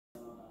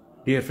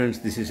Dear friends,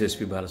 this is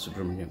SP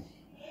Balasubramaniam.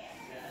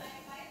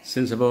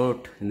 Since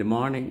about in the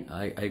morning,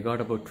 I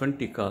got about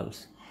 20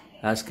 calls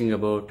asking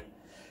about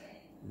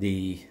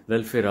the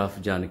welfare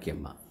of Janaki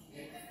Amma.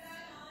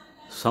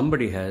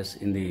 Somebody has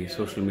in the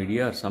social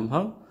media or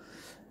somehow,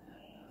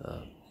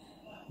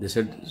 they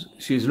said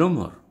she is no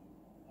more.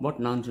 What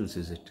nonsense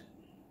is it?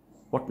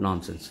 What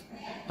nonsense?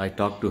 I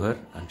talked to her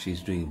and she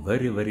is doing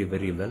very, very,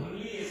 very well.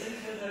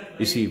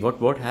 You see,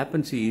 what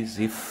happens is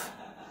if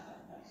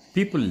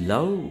people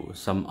love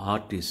some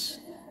artist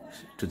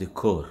to the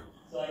core,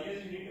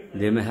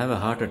 they may have a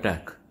heart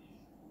attack.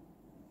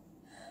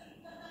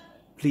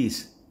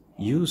 Please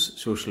use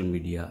social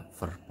media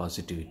for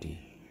positivity.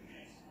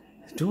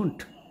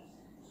 Don't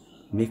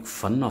make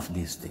fun of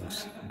these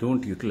things.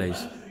 Don't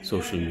utilize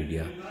social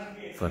media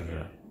for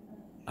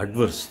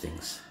adverse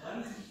things.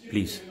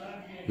 Please,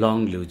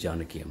 long live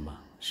Janaki Amma.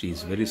 She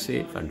is very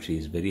safe and she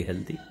is very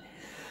healthy.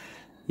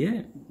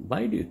 Yeah,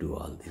 why do you do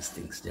all these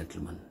things,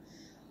 gentlemen?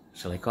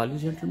 Shall I call you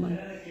gentlemen?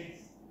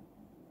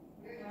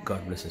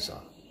 God bless us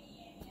all.